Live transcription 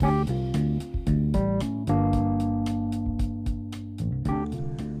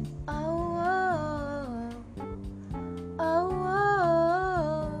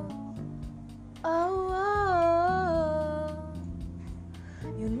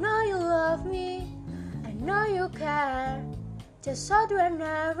You know you love me, I know you care. Just shout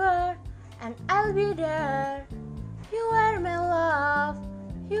whenever, and I'll be there. You are my love,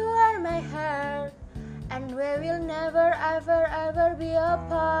 you are my heart, and we will never ever ever be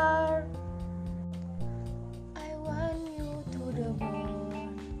apart. I want you to the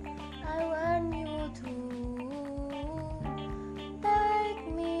bone, I want you to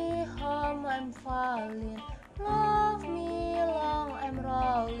take me home. I'm falling, love me long, I'm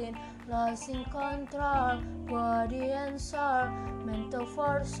rolling, losing control, body and soul, mental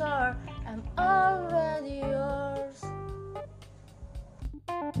for sure, I'm already yours.